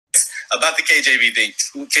about the KJV thing.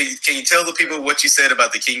 Can you tell the people what you said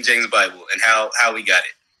about the King James Bible and how we got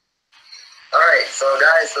it? All right, so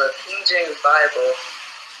guys, the King James Bible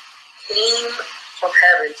came from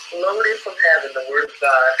heaven, floated from heaven, the Word of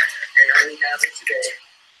God, and now we have it today.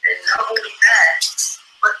 And not only that,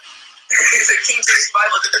 but it's a King James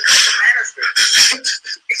Bible that the manuscript.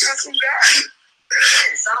 It comes from God.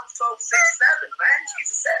 Amen. Psalms 12, 6, 7, man.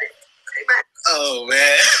 Jesus said it. Amen. Oh,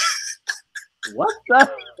 man. What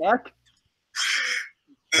the fuck?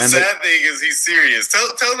 The sad thing is he's serious.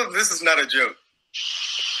 Tell them this is not a joke.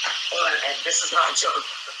 And this is not a joke.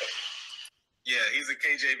 Yeah, he's a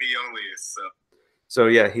KJV only, so. So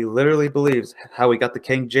yeah, he literally believes how we got the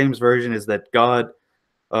King James version is that God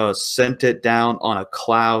sent it down on a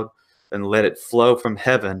cloud and let it flow from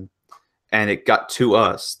heaven, and it got to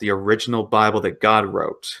us, the original Bible that God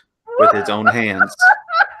wrote with his own hands.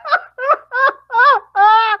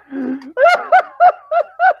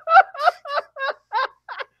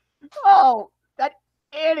 Oh, that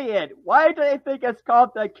idiot. Why do they think it's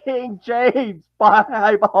called the King James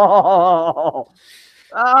Bible?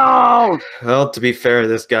 Oh! Well, to be fair,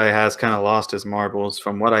 this guy has kind of lost his marbles.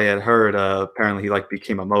 From what I had heard, apparently he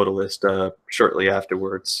became a modalist shortly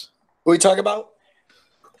afterwards. What are you talking about?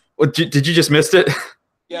 What, did you just miss it?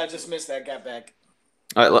 Yeah, I just missed that. Got back.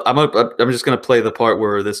 I'm just gonna play the part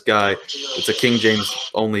where this guy, it's a King James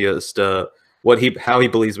onlyist, how he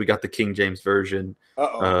believes we got the King James version.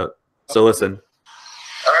 So listen.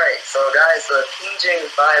 All right, so guys, the King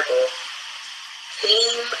James Bible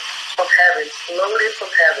came from heaven, floated from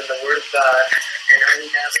heaven, the Word of God, and now we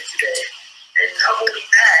have it today. And not only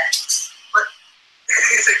that, but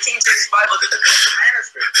it's a King James Bible that the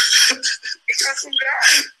manuscript. It comes from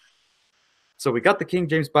God. So we got the King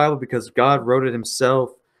James Bible because God wrote it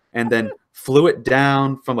himself and then flew it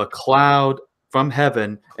down from a cloud from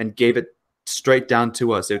heaven and gave it straight down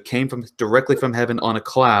to us. It came directly from heaven on a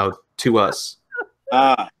cloud to us.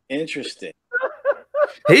 Ah, interesting.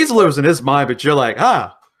 He's losing his mind, but you're like,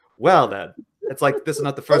 well then. It's like this is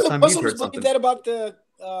not the first time you've heard something. That about the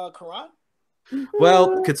Quran?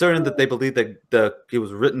 Well, concerning that they believe that it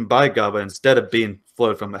was written by God, but instead of being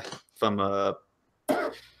flowed from a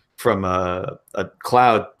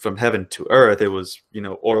cloud from heaven to earth, it was,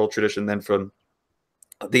 oral tradition then from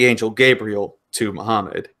the angel Gabriel to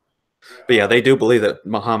Muhammad. But yeah, they do believe that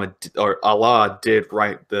Muhammad or Allah did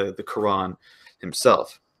write the Quran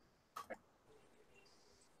himself.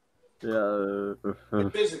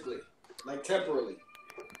 Physically, like temporally.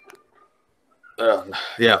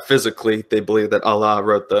 Yeah, physically, they believe that Allah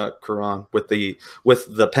wrote the Quran with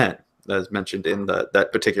the pen, as mentioned in that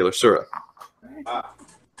particular surah. Yeah.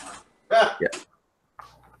 Yeah.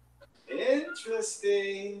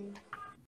 Interesting.